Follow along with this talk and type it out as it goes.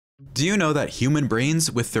Do you know that human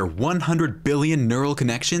brains, with their 100 billion neural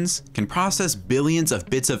connections, can process billions of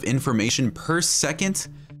bits of information per second?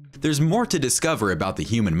 There's more to discover about the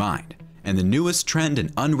human mind, and the newest trend in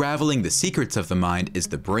unraveling the secrets of the mind is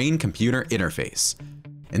the brain-computer interface.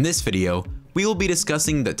 In this video, we will be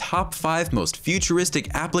discussing the top 5 most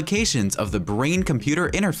futuristic applications of the brain-computer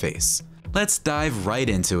interface. Let's dive right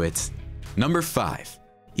into it. Number 5.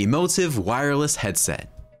 Emotive wireless headset.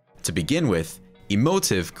 To begin with,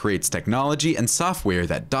 Emotive creates technology and software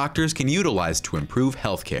that doctors can utilize to improve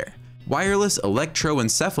healthcare. Wireless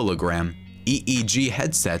electroencephalogram (EEG)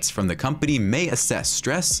 headsets from the company may assess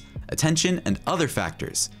stress, attention, and other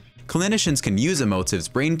factors. Clinicians can use Emotive's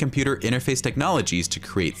brain-computer interface technologies to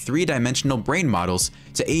create three-dimensional brain models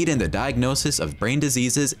to aid in the diagnosis of brain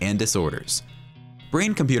diseases and disorders.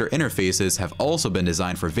 Brain-computer interfaces have also been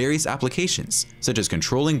designed for various applications, such as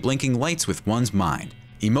controlling blinking lights with one's mind.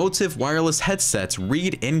 Emotive wireless headsets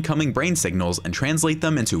read incoming brain signals and translate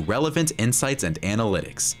them into relevant insights and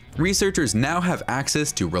analytics. Researchers now have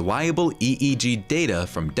access to reliable EEG data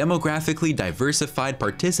from demographically diversified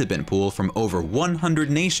participant pool from over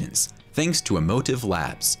 100 nations, thanks to Emotive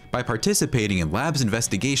Labs. By participating in labs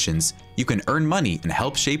investigations, you can earn money and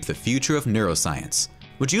help shape the future of neuroscience.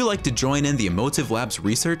 Would you like to join in the Emotive Labs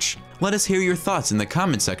research? Let us hear your thoughts in the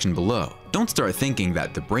comment section below. Don't start thinking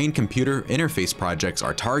that the brain-computer interface projects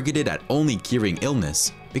are targeted at only curing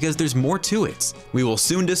illness, because there's more to it. We will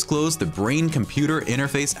soon disclose the brain-computer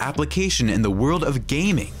interface application in the world of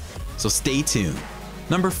gaming, so stay tuned.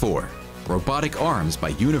 Number 4. Robotic arms by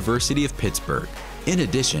University of Pittsburgh. In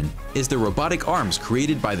addition, is the robotic arms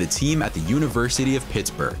created by the team at the University of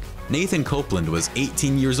Pittsburgh. Nathan Copeland was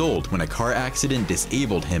 18 years old when a car accident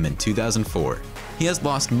disabled him in 2004. He has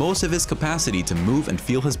lost most of his capacity to move and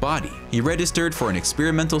feel his body. He registered for an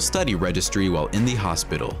experimental study registry while in the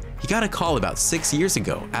hospital. He got a call about 6 years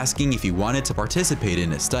ago asking if he wanted to participate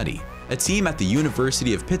in a study. A team at the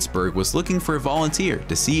University of Pittsburgh was looking for a volunteer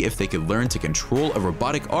to see if they could learn to control a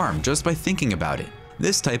robotic arm just by thinking about it.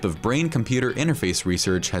 This type of brain-computer interface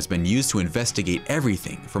research has been used to investigate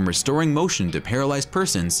everything from restoring motion to paralyzed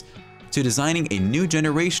persons to designing a new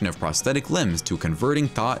generation of prosthetic limbs to converting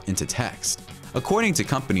thought into text. According to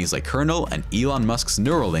companies like Kernel and Elon Musk's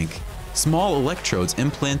Neuralink, small electrodes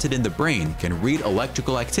implanted in the brain can read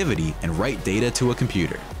electrical activity and write data to a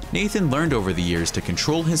computer. Nathan learned over the years to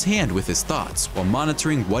control his hand with his thoughts while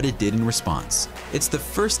monitoring what it did in response. It's the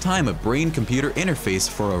first time a brain-computer interface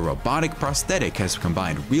for a robotic prosthetic has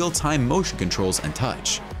combined real-time motion controls and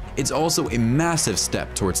touch. It's also a massive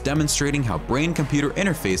step towards demonstrating how brain-computer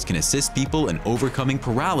interface can assist people in overcoming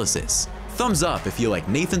paralysis. Thumbs up if you like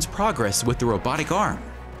Nathan's progress with the robotic arm.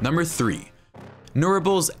 Number 3.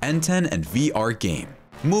 Neurable's N10 and VR game.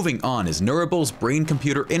 Moving on is Neurable's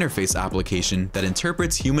brain-computer interface application that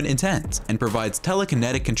interprets human intent and provides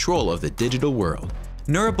telekinetic control of the digital world.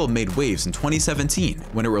 Neurable made waves in 2017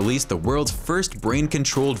 when it released the world's first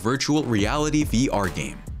brain-controlled virtual reality VR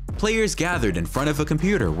game. Players gathered in front of a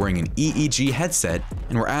computer wearing an EEG headset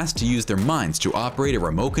and were asked to use their minds to operate a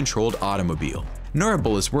remote-controlled automobile.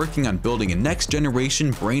 Neurable is working on building a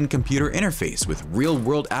next-generation brain-computer interface with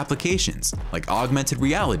real-world applications like augmented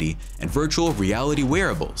reality and virtual reality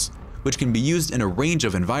wearables, which can be used in a range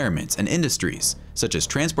of environments and industries, such as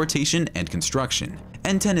transportation and construction.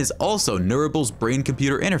 N10 is also Neurable's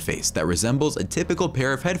brain-computer interface that resembles a typical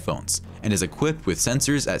pair of headphones and is equipped with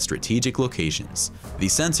sensors at strategic locations.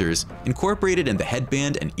 These sensors, incorporated in the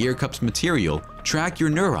headband and ear cups material, track your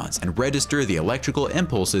neurons and register the electrical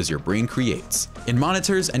impulses your brain creates. It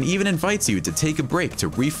monitors and even invites you to take a break to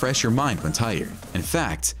refresh your mind when tired. In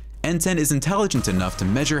fact, N10 is intelligent enough to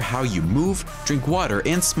measure how you move, drink water,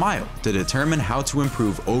 and smile to determine how to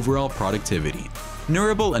improve overall productivity.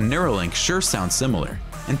 Neurable and Neuralink sure sound similar,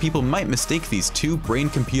 and people might mistake these two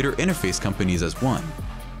brain-computer interface companies as one.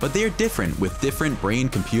 But they are different with different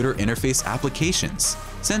brain-computer interface applications.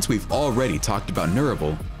 Since we've already talked about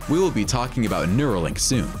Neurable, we will be talking about Neuralink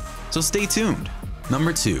soon, so stay tuned.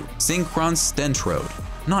 Number 2. Synchron's Stentrode.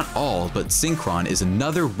 Not all, but Synchron is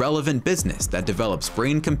another relevant business that develops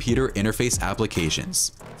brain-computer interface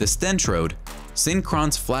applications. The Stentrode,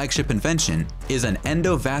 Synchron's flagship invention, is an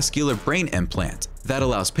endovascular brain implant that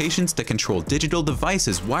allows patients to control digital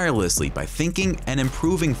devices wirelessly by thinking and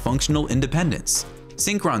improving functional independence.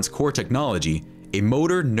 Synchron's core technology, a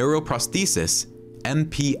motor neuroprosthesis,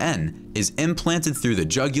 MPN, is implanted through the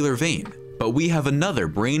jugular vein, but we have another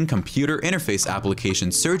brain-computer interface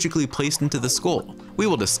application surgically placed into the skull. We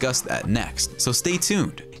will discuss that next, so stay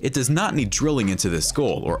tuned. It does not need drilling into the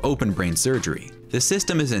skull or open brain surgery. The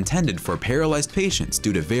system is intended for paralyzed patients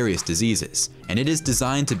due to various diseases, and it is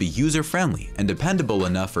designed to be user-friendly and dependable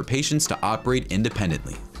enough for patients to operate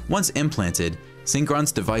independently. Once implanted,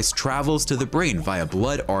 Synchron's device travels to the brain via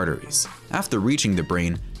blood arteries. After reaching the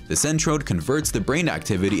brain, the centrode converts the brain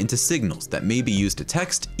activity into signals that may be used to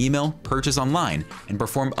text, email, purchase online, and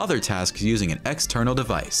perform other tasks using an external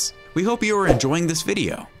device. We hope you are enjoying this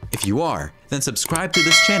video. If you are, then subscribe to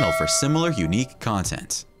this channel for similar unique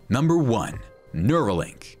content. Number 1.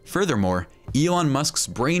 Neuralink. Furthermore, Elon Musk's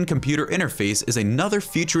brain-computer interface is another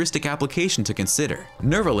futuristic application to consider.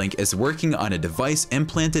 Neuralink is working on a device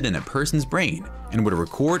implanted in a person's brain and would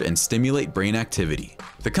record and stimulate brain activity.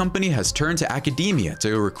 The company has turned to academia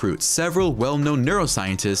to recruit several well-known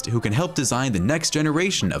neuroscientists who can help design the next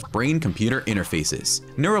generation of brain-computer interfaces.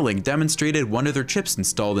 Neuralink demonstrated one of their chips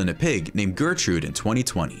installed in a pig named Gertrude in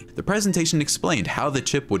 2020. The presentation explained how the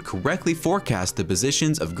chip would correctly forecast the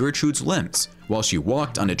positions of Gertrude's limbs while she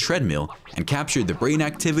walked on a treadmill and captured the brain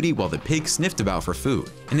activity while the pig sniffed about for food.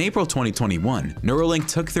 In April 2021, Neuralink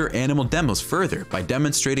took their animal demos further by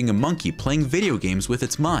demonstrating a monkey playing video games with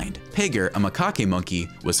its mind. Pegger, a macaque monkey,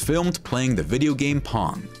 was filmed playing the video game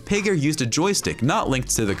Pong. Pegger used a joystick not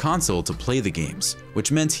linked to the console to play the games,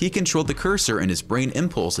 which meant he controlled the cursor and his brain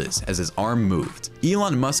impulses as his arm moved.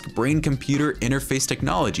 Elon Musk brain-computer interface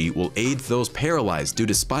technology will aid those paralyzed due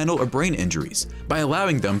to spinal or brain injuries by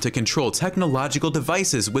allowing them to control technological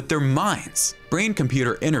devices with their minds.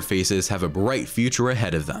 Brain-computer interfaces have a bright future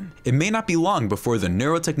ahead of them. It may not be long before the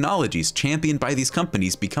neurotechnologies championed by these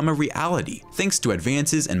companies become a reality, thanks to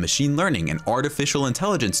advances in machine learning and artificial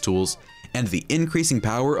intelligence tools and the increasing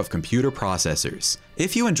power of computer processors.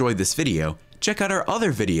 If you enjoyed this video, check out our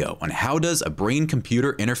other video on how does a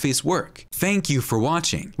brain-computer interface work. Thank you for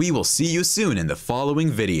watching. We will see you soon in the following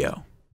video.